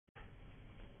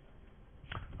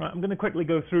Right, I'm going to quickly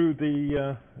go through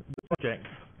the project.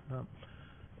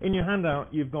 In your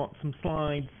handout, you've got some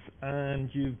slides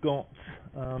and you've got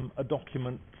a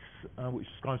document which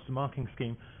describes the marking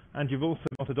scheme, and you've also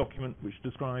got a document which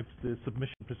describes the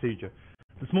submission procedure.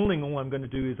 This morning, all I'm going to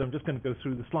do is I'm just going to go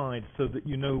through the slides so that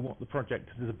you know what the project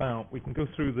is about. We can go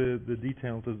through the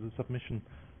details of the submission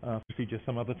procedure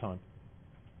some other time.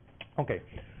 Okay,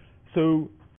 so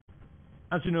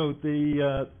as you know,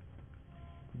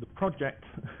 the project,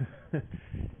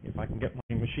 if I can get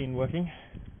my machine working.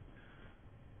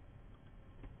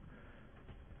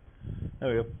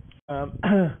 There we go.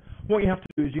 What you have to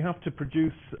do is you have to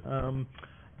produce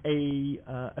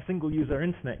a single user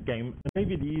internet game. And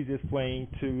maybe the easiest way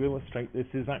to illustrate this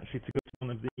is actually to go to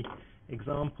one of the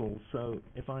examples. So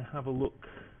if I have a look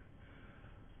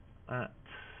at,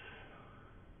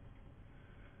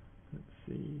 let's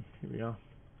see, here we are,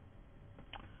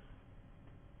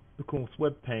 the course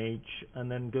web page,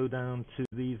 and then go down to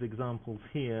these examples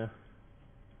here,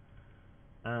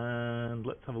 and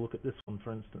let's have a look at this one,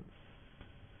 for instance.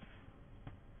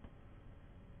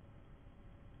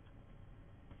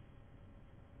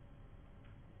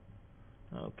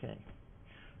 Okay,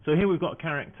 so here we've got a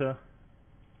character.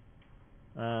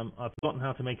 I've forgotten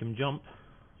how to make him jump.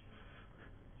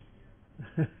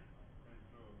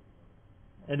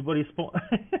 Anybody spot?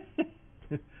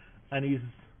 And he's,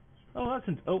 oh,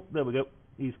 that's, oh, there we go.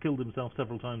 He's killed himself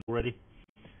several times already.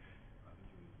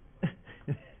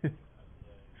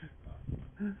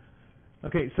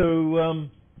 Okay, so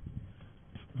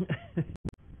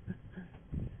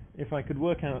if I could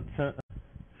work out,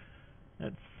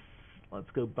 let's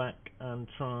go back and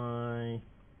try.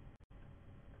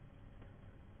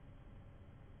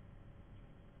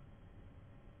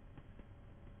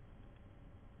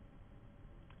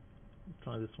 Let's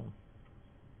try this one.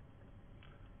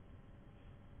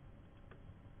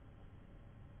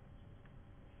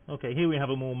 Okay, here we have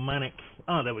a more manic.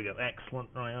 Ah, there we go. Excellent.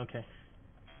 Right. Okay.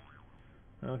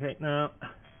 Okay. Now,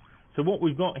 so what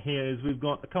we've got here is we've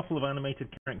got a couple of animated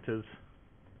characters.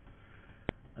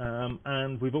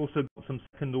 And we've also got some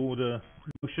second order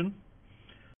motion.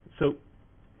 So,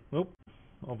 oh,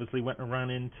 obviously ran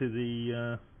into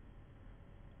the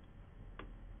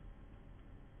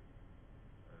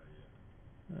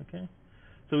okay.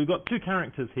 So we've got two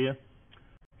characters here,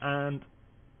 and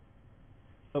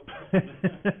oh,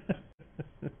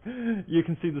 you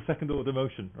can see the second order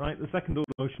motion, right? The second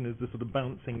order motion is the sort of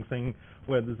bouncing thing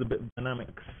where there's a bit of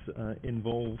dynamics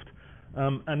involved.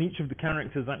 And each of the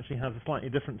characters actually has a slightly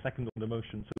different second order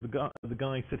motion. So the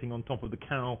guy sitting on top of the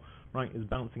cow, right, is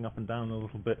bouncing up and down a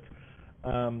little bit.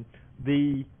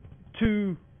 The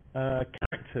two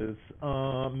characters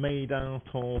are made out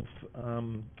of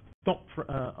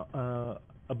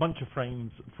a bunch of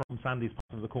frames from Sandy's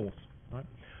part of the course, right?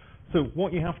 So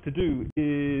what you have to do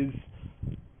is,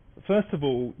 first of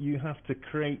all, you have to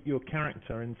create your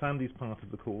character in Sandy's part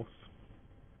of the course.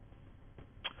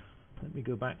 Let me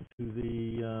go back to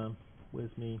the,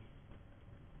 where's me?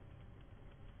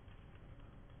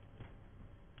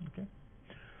 Okay.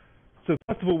 So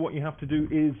first of all, what you have to do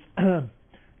is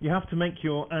you have to make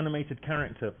your animated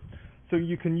character. So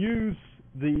you can use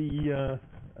the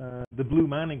Blue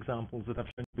Man examples that I've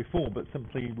shown you before, but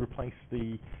simply replace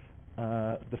the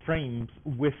frames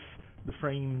with the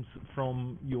frames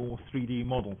from your 3D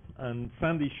model. And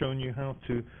Sandy's shown you how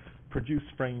to produce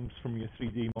frames from your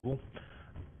 3D model.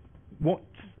 What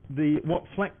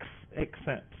Flex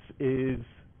accepts is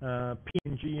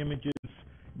PNG images,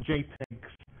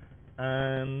 JPEGs,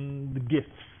 and GIFs,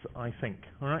 I think.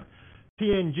 All right.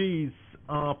 PNGs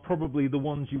are probably the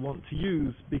ones you want to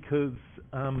use because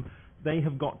they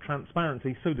have got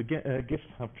transparency. So the GIFs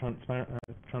have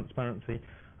transparency,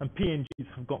 and PNGs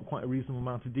have got quite a reasonable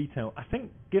amount of detail. I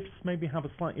think GIFs maybe have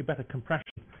a slightly better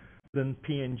compression than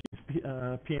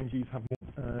PNGs. PNGs have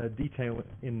more detail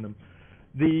in them.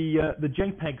 The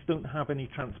JPEGs don't have any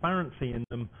transparency in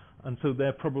them, and so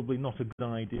they're probably not a good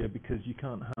idea because you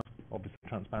can't have, obviously,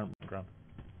 transparent background.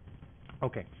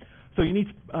 Okay, so you need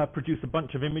to produce a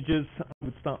bunch of images. I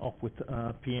would start off with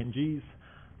PNGs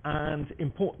and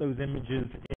import those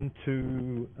images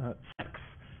into Flex.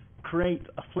 Create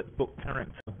a flipbook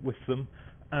character with them,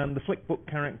 and the flipbook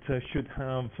character should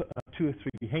have 2 or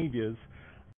 3 behaviors.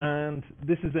 And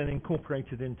this is then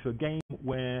incorporated into a game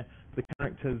where the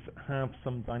characters have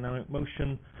some dynamic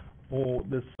motion, or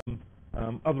there's some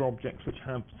other objects which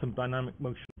have some dynamic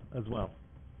motion as well.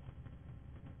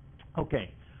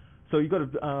 Okay, so you've got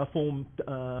to form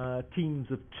teams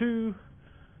of 2,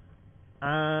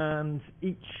 and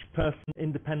each person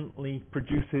independently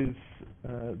produces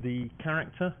the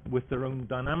character with their own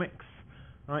dynamics.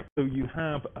 Right, so you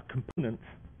have a component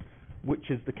which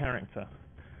is the character.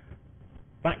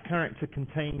 That character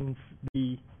contains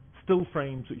the still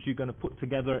frames which you're going to put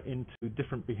together into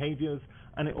different behaviors,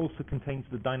 and it also contains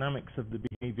the dynamics of the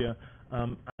behavior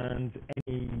and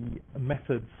any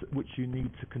methods which you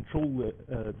need to control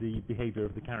the behavior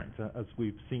of the character, as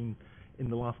we've seen in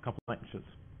the last couple of lectures.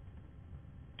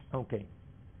 Okay.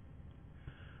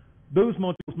 Those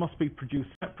modules must be produced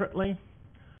separately,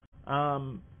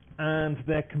 and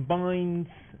they're combined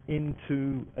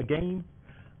into a game.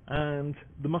 And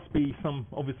there must be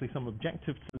obviously some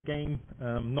objective to the game,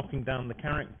 knocking down the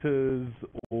characters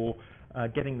or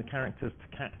getting the characters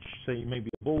to catch, say, maybe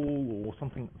a ball or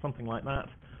something like that.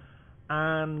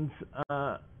 And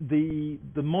the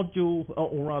module,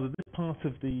 or rather, this part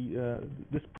of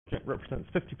this project represents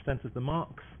 50% of the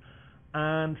marks,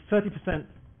 and 30%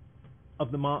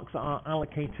 of the marks are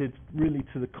allocated really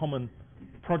to the common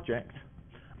project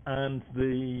and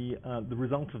the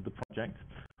result of the project.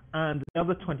 And the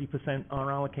other 20%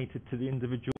 are allocated to the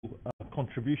individual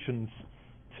contributions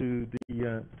to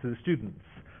the students.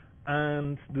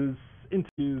 And there's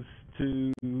interviews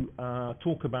to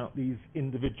talk about these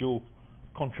individual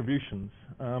contributions.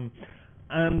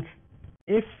 And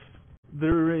if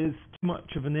there is too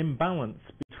much of an imbalance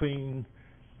between,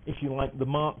 if you like, the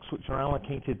marks which are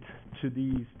allocated to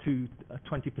these two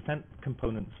 20%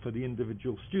 components for the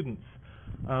individual students,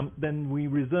 then we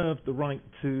reserve the right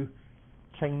to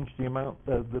change the amount,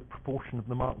 the proportion of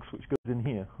the marks which goes in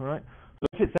here. All right. So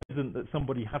if it's evident that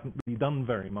somebody hasn't really done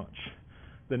very much,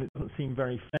 then it doesn't seem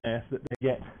very fair that they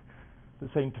get the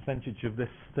same percentage of this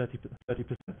 30%.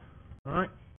 All right.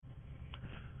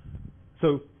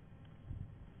 So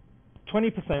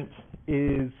 20%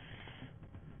 is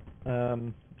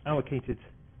allocated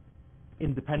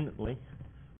independently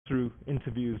through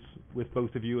interviews with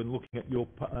both of you and looking at your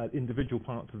individual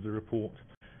parts of the report.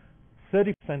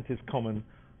 30% is common,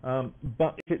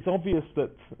 but if it's obvious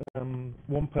that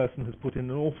one person has put in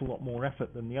an awful lot more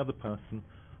effort than the other person,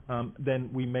 then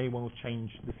we may well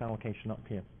change this allocation up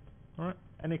here. All right.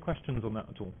 Any questions on that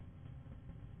at all?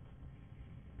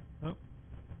 No?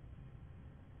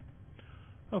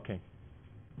 Okay.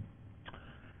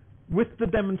 With the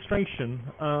demonstration,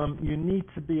 you need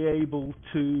to be able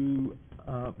to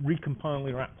recompile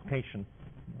your application.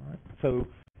 All right? So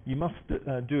you must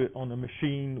do it on a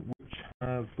machine which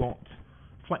has got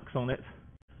Flex on it.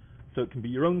 So it can be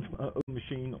your own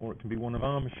machine, or it can be one of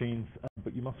our machines,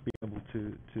 but you must be able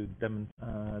to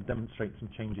demonstrate some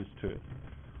changes to it.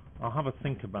 I'll have a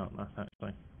think about that,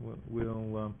 actually.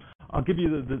 I'll give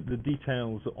you the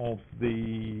details of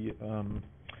the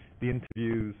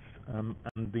interviews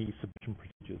and the submission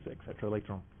procedures, etc.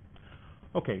 later on.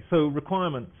 Okay, so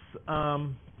requirements.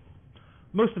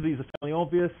 Most of these are fairly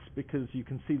obvious because you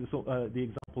can see the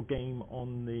example game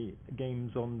on the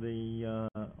games on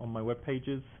my web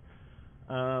pages.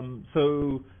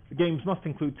 So the games must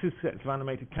include 2 sets of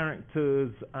animated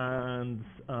characters and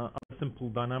other simple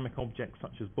dynamic objects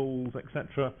such as balls,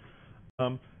 etc.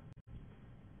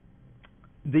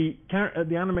 The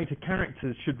animated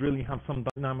characters should really have some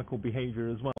dynamical behavior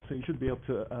as well, so you should be able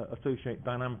to associate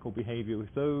dynamical behavior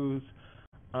with those.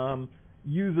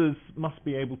 Users must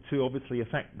be able to obviously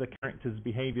affect the character's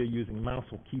behavior using a mouse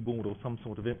or keyboard or some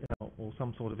sort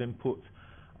of input.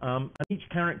 And each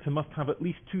character must have at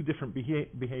least 2 different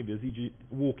behaviors, e.g.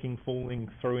 walking, falling,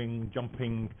 throwing,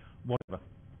 jumping, whatever.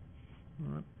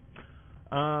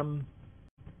 All right.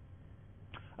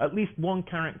 At least one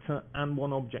character and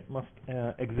one object must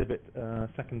exhibit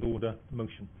second-order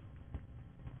motion,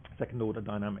 second-order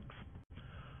dynamics.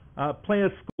 Player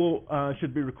score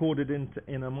should be recorded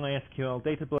in a MySQL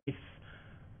database,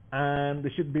 and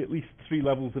there should be at least 3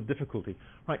 levels of difficulty.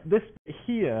 Right, this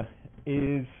here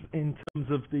is in terms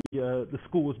of the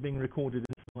scores being recorded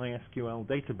in the MySQL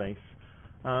database.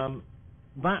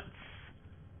 That's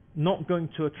not going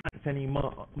to attract any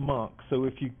marks. So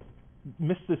if you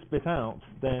miss this bit out,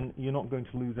 then you're not going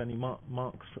to lose any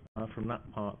marks from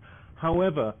that part.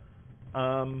 However,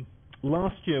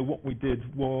 last year what we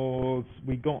did was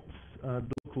we got the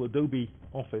local Adobe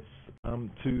office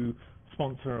to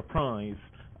sponsor a prize,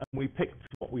 and we picked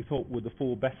what we thought were the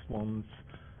 4 best ones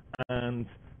and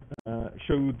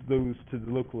showed those to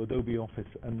the local Adobe office,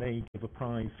 and they gave a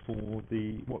prize for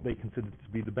what they considered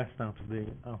to be the best out of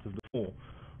the 4.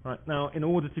 Right, now, in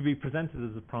order to be presented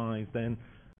as a prize, then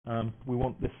we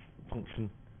want this function,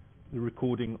 the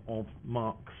recording of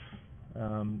marks,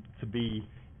 to be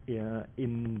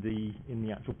in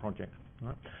the actual project.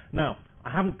 Right? Now,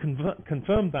 I haven't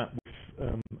confirmed that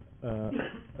with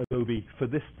Adobe for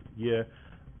this year,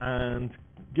 and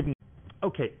given.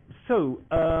 Okay, so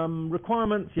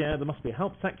requirements. Yeah, there must be a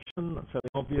help section. That's fairly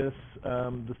obvious.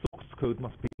 The source code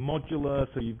must be modular,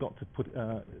 so you've got to put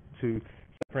to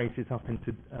separate it up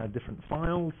into different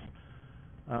files.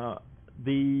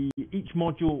 Each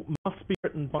module must be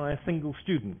written by a single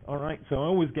student. All right, so I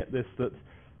always get this that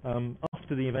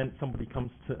after the event,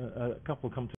 a couple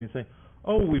come to me and say,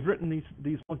 "Oh, we've written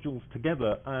these modules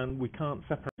together and we can't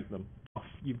separate them.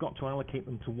 You've got to allocate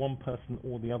them to one person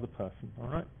or the other person." All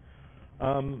right.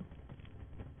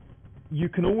 You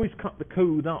can always cut the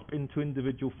code up into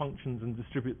individual functions and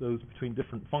distribute those between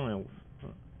different files,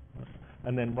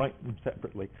 and then write them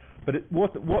separately. But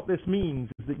what this means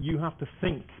is that you have to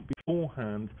think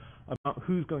beforehand about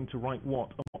who's going to write what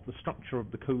and what the structure of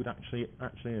the code actually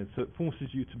is. So it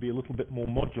forces you to be a little bit more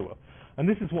modular. And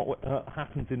this is what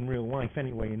happens in real life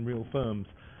anyway, in real firms.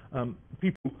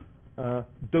 People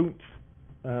don't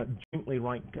jointly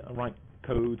write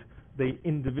code. They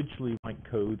individually write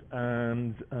code,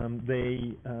 and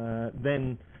they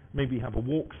then maybe have a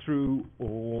walkthrough,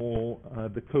 or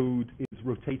the code is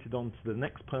rotated onto the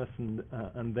next person,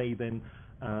 and they then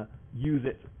use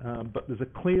it. But there's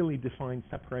a clearly defined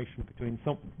separation between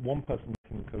one person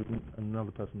writing the code and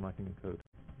another person writing the code.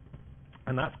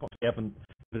 And that's got to be evident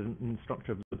in the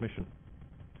structure of the submission.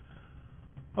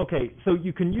 Okay, so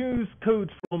you can use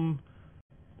code from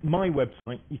my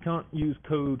website. You can't use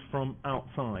code from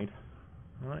outside.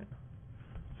 All right?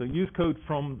 So use code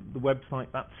from the website,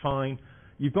 that's fine.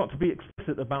 You've got to be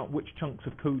explicit about which chunks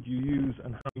of code you use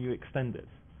and how you extend it.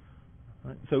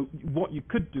 Right? So what you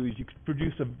could do is you could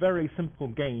produce a very simple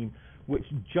game which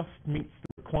just meets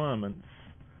the requirements,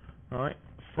 right,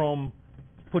 from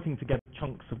putting together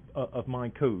chunks of my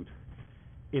code,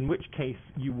 in which case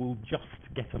you will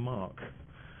just get a mark.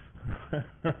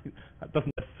 That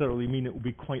doesn't necessarily mean it will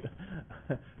be quite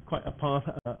a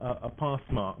pass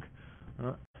mark.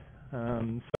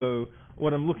 So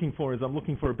what I'm looking for is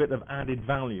a bit of added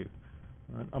value.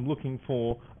 Right? I'm looking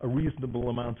for a reasonable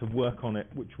amount of work on it,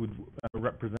 which would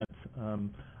represent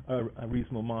a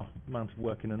reasonable amount of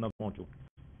work in another module.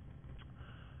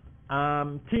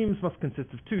 Teams must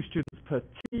consist of 2 students per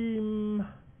team,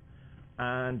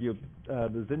 and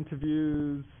there's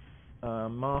interviews,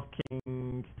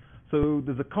 marking. So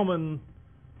there's a common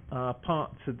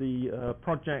part to the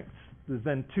project. There's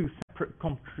then 2 separate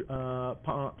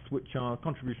parts, which are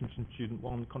contributions from student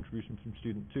 1, contributions from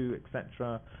student 2,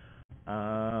 etc.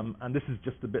 And this is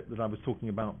just the bit that I was talking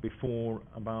about before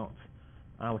about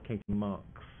allocating marks.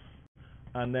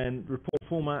 And then report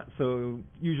format, so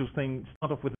usual thing,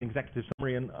 start off with an executive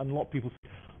summary, and a lot of people say,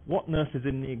 what on earth is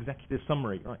in the executive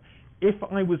summary? Right? If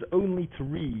I was only to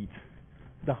read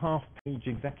the half-page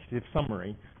executive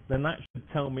summary, then that should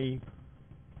tell me,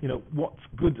 what's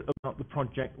good about the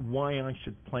project, why I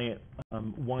should play it,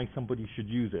 why somebody should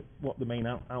use it, what the main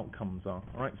outcomes are.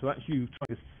 All right, so that's you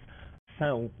trying to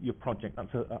sell your project.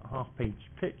 That's a half-page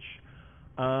pitch.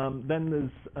 Then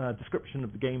there's a description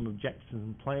of the game, objectives,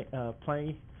 and play.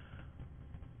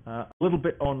 A little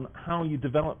bit on how you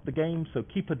develop the game. So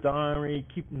keep a diary,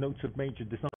 keep notes of major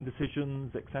design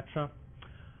decisions, etc.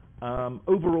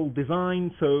 Overall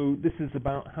design. So this is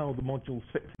about how the modules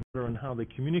fit together and how they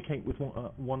communicate with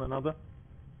one another.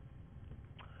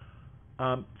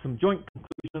 Some joint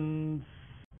conclusions,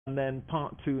 and then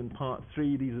part 2 and part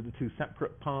 3. These are the 2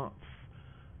 separate parts.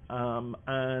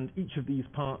 And each of these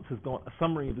parts has got a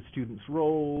summary of the student's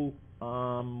role.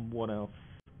 What else?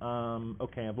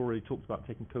 Okay, I've already talked about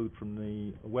taking code from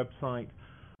the website.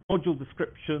 Module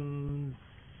descriptions.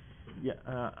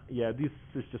 Yeah, this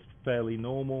is just fairly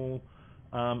normal.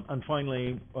 And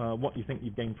finally, what you think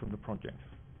you've gained from the project.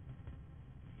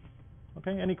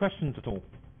 Okay, any questions at all?